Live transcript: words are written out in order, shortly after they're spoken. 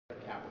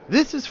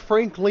This is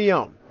Frank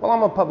Leone. Well,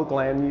 I'm a public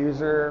land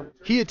user.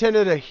 He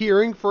attended a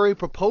hearing for a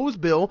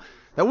proposed bill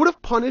that would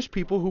have punished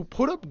people who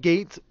put up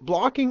gates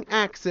blocking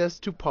access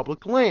to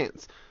public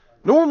lands.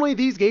 Normally,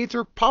 these gates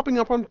are popping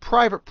up on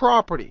private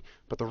property,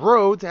 but the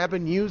roads have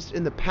been used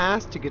in the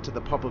past to get to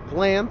the public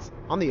lands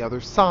on the other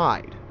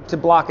side. To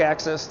block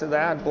access to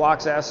that,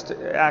 blocks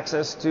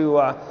access to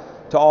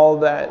all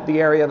the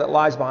area that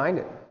lies behind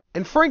it.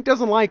 And Frank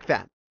doesn't like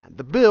that.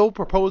 The bill,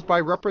 proposed by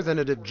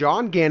Representative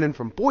John Gannon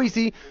from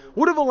Boise,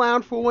 would have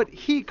allowed for what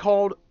he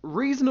called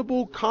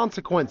reasonable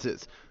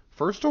consequences.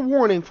 First a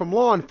warning from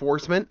law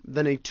enforcement,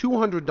 then a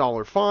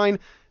 $200 fine,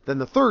 then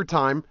the third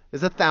time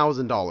is a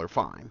 $1,000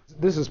 fine.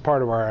 This is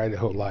part of our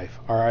Idaho life,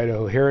 our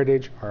Idaho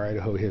heritage, our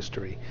Idaho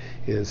history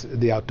is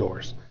the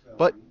outdoors.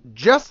 But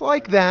just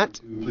like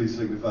that, Please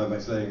signify by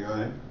saying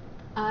aye.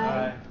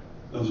 Aye.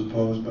 Those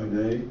opposed by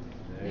nay.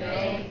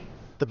 Nay.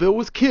 the bill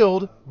was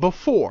killed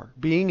before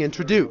being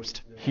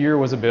introduced. Here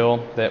was a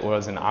bill that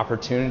was an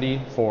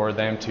opportunity for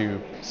them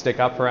to stick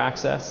up for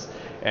access,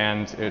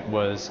 and it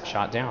was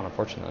shot down,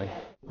 unfortunately.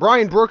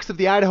 Brian Brooks of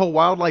the Idaho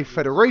Wildlife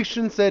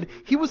Federation said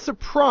he was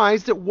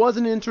surprised it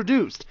wasn't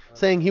introduced,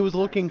 saying he was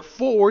looking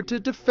forward to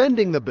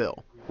defending the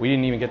bill. We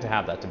didn't even get to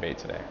have that debate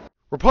today.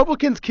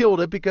 Republicans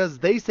killed it because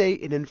they say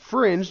it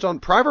infringed on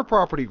private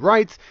property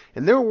rights,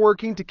 and they're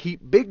working to keep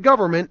big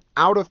government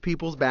out of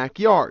people's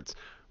backyards.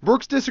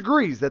 Brooks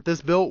disagrees that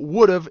this bill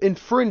would have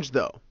infringed,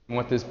 though. And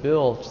what this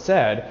bill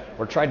said,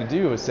 or tried to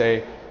do, is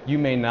say you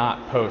may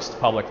not post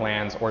public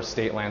lands or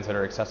state lands that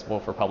are accessible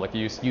for public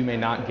use. You may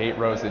not gate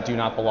roads that do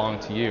not belong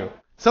to you.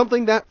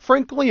 Something that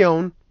Frank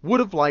Leone would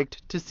have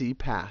liked to see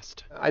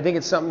passed. I think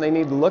it's something they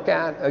need to look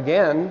at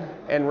again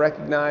and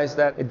recognize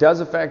that it does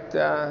affect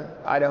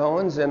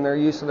Idahoans and their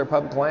use of their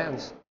public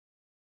lands.